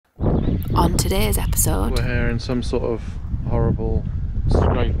On today's episode, we're hearing some sort of horrible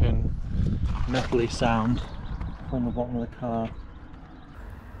scraping, metally sound from the bottom of the car.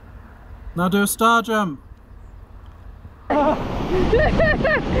 Now do a star jump!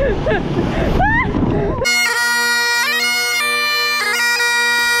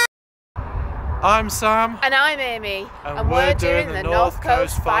 I'm Sam. and I'm Amy, and we're doing the North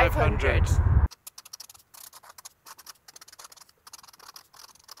Coast 500.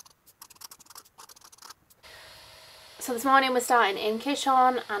 So this morning we're starting in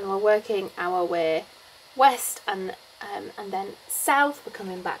Kishon and we're working our way west and then south. We're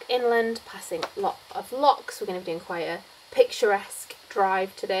coming back inland, passing a lot of locks. We're going to be doing quite a picturesque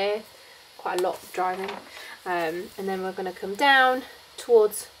drive today, quite a lot of driving, and then we're going to come down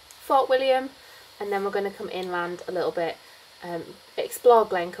towards Fort William, and then we're going to come inland a little bit, explore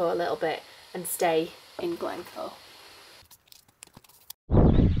Glencoe a little bit and stay in Glencoe.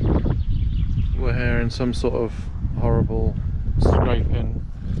 We're hearing some sort of horrible scraping,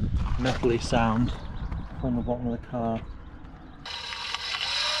 metally sound from the bottom of the car.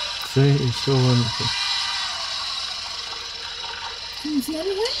 See, he's still running. Can you see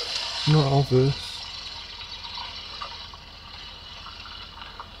anything? Not obvious.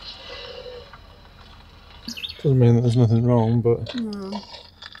 Doesn't mean that there's nothing wrong, but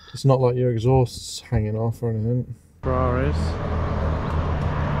it's not like your exhaust's hanging off or anything. Ferraris.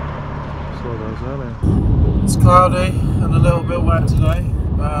 Saw those earlier. It's cloudy and a little bit wet today.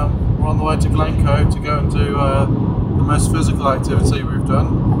 We're on the way to Glencoe to go and do the most physical activity we've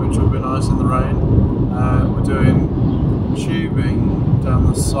done, which will be nice in the rain. We're doing tubing down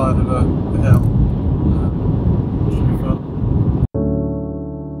the side of a hill. Should be fun.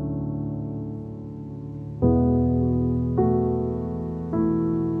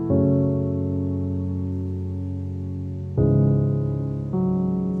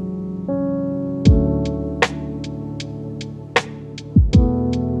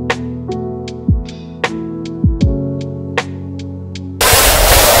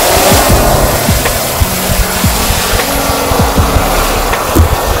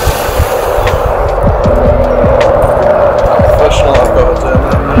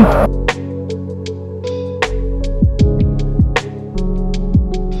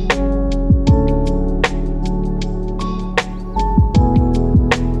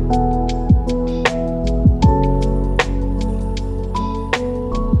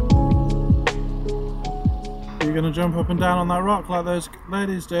 You're going to jump up and down on that rock like those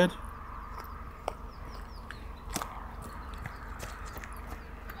ladies did.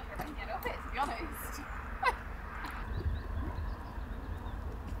 I can get up it, to be honest.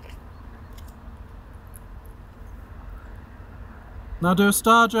 Now do a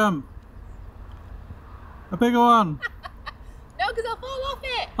star jump. A bigger one. No, because I'll fall off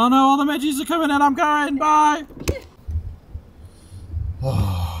it. Oh no, all the midges are coming in, I'm going, bye!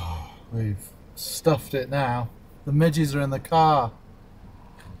 Oh, we've stuffed it now. The midges are in the car.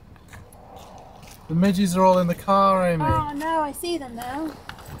 The midges are all in the car, Amy. Oh no, I see them now. Get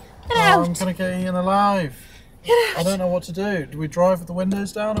Oh, out! I'm gonna get eaten alive. Get out! I don't know what to do. Do we drive with the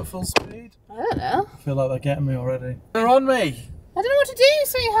windows down at full speed? I don't know. I feel like they're getting me already. They're on me! I don't know what to do,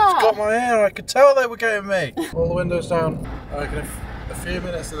 sweetheart. Got my ear, I could tell they were getting me. All the windows down. I reckon a few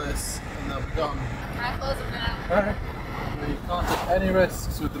minutes of this and they'll be gone. Can I close them now? Alright. We can't take any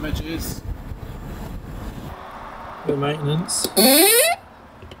risks with the midges. The maintenance.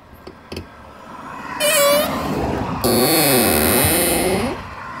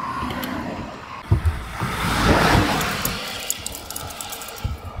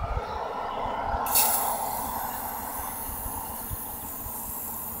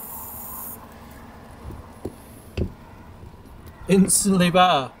 Instantly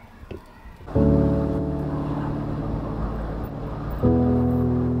better.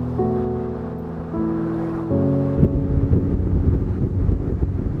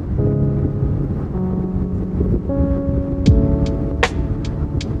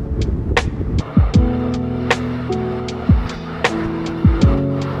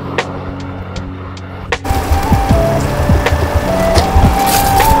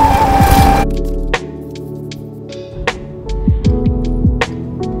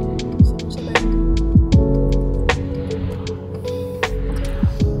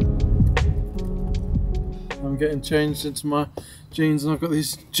 Getting changed into my jeans and I've got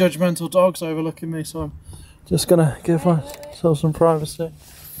these judgmental dogs overlooking me, so I'm just gonna give myself some privacy.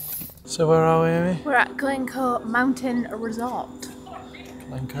 So where are we, Amy? We're at Glencoe Mountain Resort.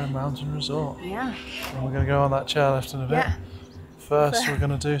 Glencoe Mountain Resort. Yeah. And we're gonna go on that chairlift in a bit. Yeah. First we're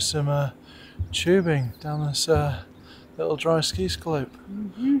gonna do some tubing down this little dry ski slope.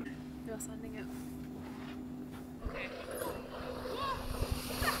 Mm-hmm. You're standing up. Okay.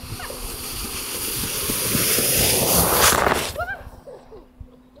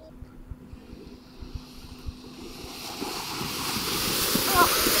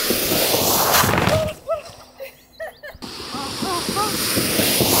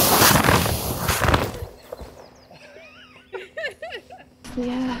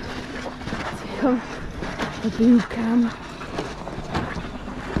 Yeah, it's become a boot camp.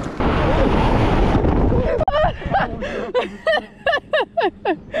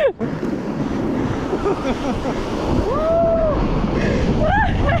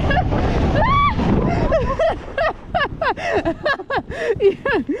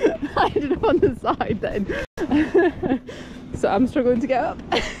 Yeah, I ended up on the side then. So I'm struggling to get up.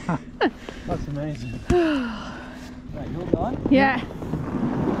 That's amazing. Right, you're gone? Yeah.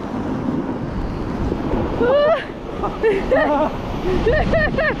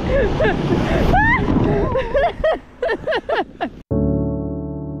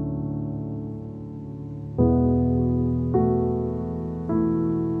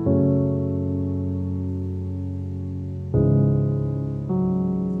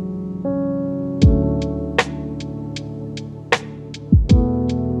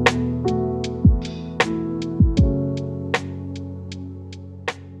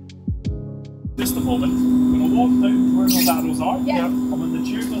 Just a moment. We're going to walk down to where those arrows are. Yeah. And when the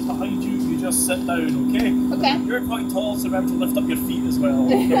tube goes behind you, you just sit down, okay? Okay. You're quite tall, so remember to lift up your feet as well.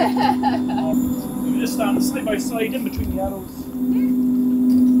 Okay? You just stand side by side in between the arrows.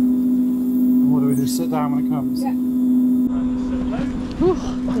 And what do we do? Sit down when it comes? Yeah. And sit down. Ooh,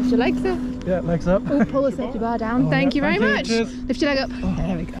 lift your legs up. Yeah, legs up. Oh, pull the safety bar down. Oh, Thank you yeah, very thank you. much. Cheers. Lift your leg up.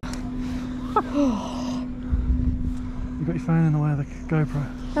 There we go. You've got your phone in the way of the GoPro.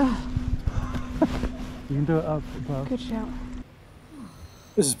 Oh, You can do it up above. good shout.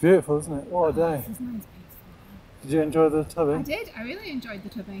 This is beautiful, isn't it? What a day. This is nice. Did you enjoy the I tubbing? did. I really enjoyed the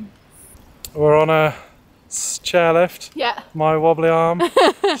tubbing. We're on a chairlift. Yeah. My wobbly arm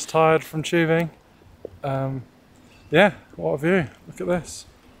is tired from tubing. Yeah, what a view. Look at this.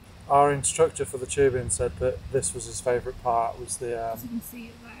 Our instructor for the tubing said that this was his favourite part, was the... As you can see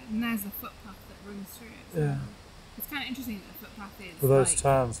it there, and there's the footpath that runs through it. So yeah, it's kind of interesting that the footpath is well, those like,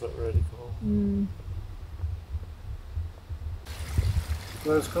 turns look really cool.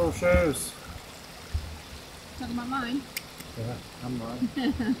 Those cool shoes. talking about mine. Yeah, and mine.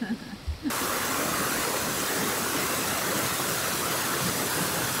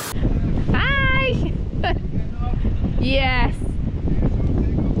 Hi! Yes.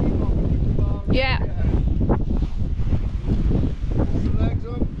 Yeah. Legs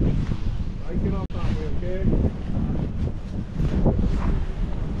up. I get off that way, okay?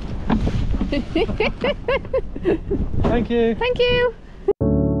 Thank you. Thank you.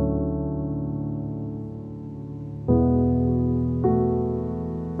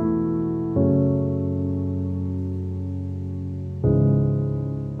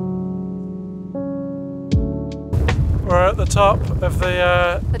 We're at the top of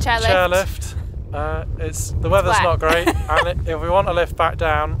the chairlift. The weather's wet. not great, and if we want to lift back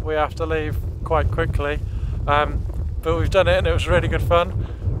down, we have to leave quite quickly. But we've done it, and it was really good fun.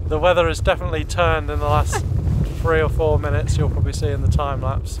 The weather has definitely turned in the last 3 or 4 minutes. You'll probably see in the time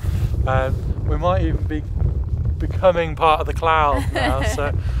lapse. We might even be becoming part of the cloud now.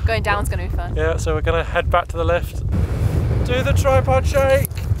 So Going down's going to be fun. yeah, so we're going to head back to the lift. Do the tripod shake.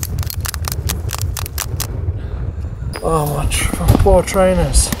 Oh, my poor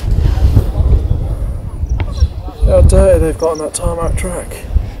trainers. How dirty they've got on that tarmac track.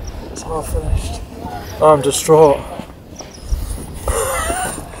 It's half finished. I'm distraught.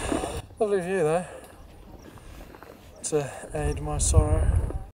 Lovely view there, to aid my sorrow.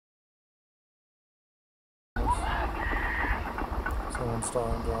 Someone's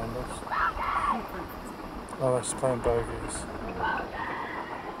starting behind us. Oh, they're just playing bogeys.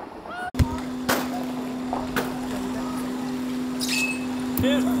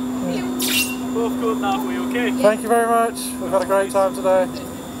 Here. Both going that way, okay? Thank you very much. We've had a great time today.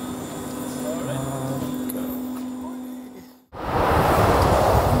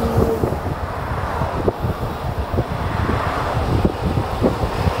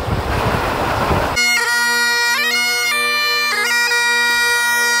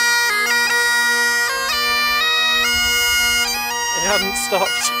 He hadn't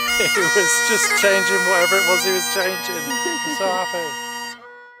stopped. He was just changing whatever it was he was changing. I'm so happy.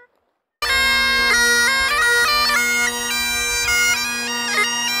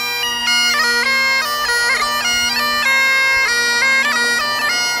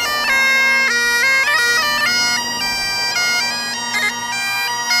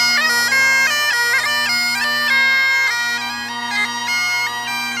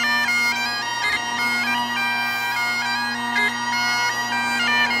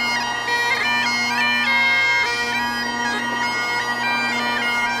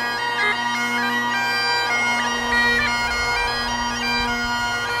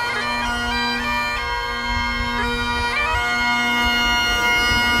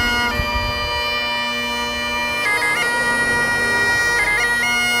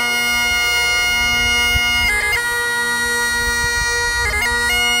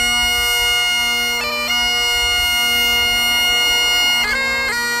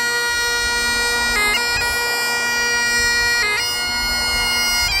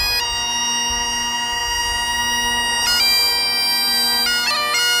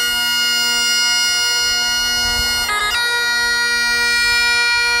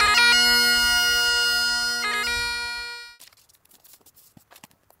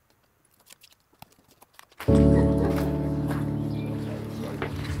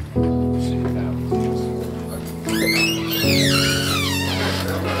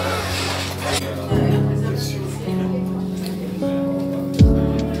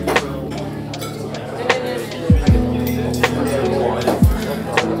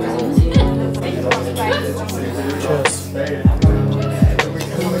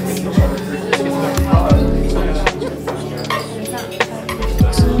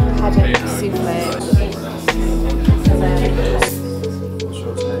 hardened souffle. And then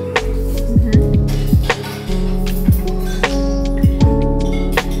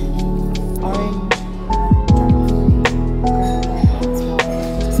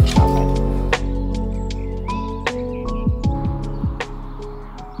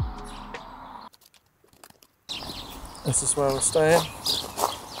this is where we're staying.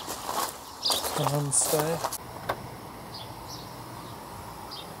 Come on, stay.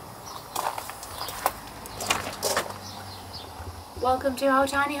 welcome to our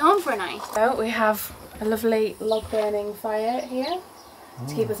tiny home for a night. So we have a lovely log burning fire here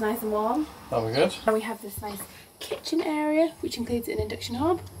to keep us nice and warm. That'll be good. And we have this nice kitchen area which includes an induction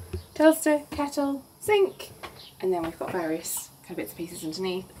hob, toaster, kettle, sink, and then we've got various kind of bits and pieces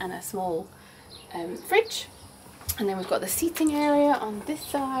underneath and a small fridge. And then we've got the seating area on this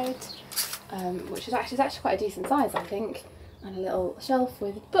side, which is actually quite a decent size, I think, and a little shelf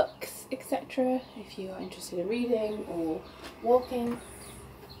with books, etc. if you are interested in reading or walking.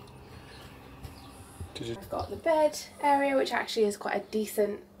 We've got the bed area, which actually is quite a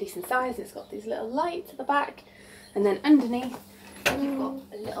decent size. It's got these little lights at the back, and then underneath you've got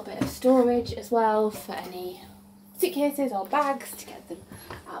a little bit of storage as well for any suitcases or bags to get them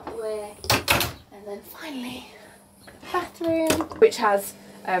out of the way. And then finally the bathroom, which has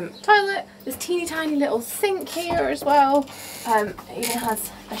toilet, there's teeny tiny little sink here as well. It even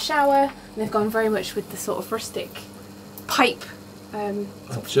has a shower, and they've gone very much with the sort of rustic pipe. I'm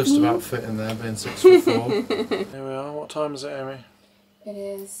just about fit in there, being 6'4". Here we are. What time is it, Amy? It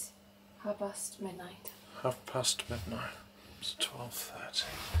is midnight. midnight. It's 12:30.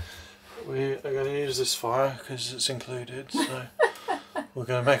 We are going to use this fire because it's included, so we're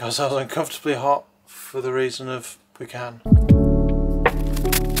going to make ourselves uncomfortably hot for the reason of we can.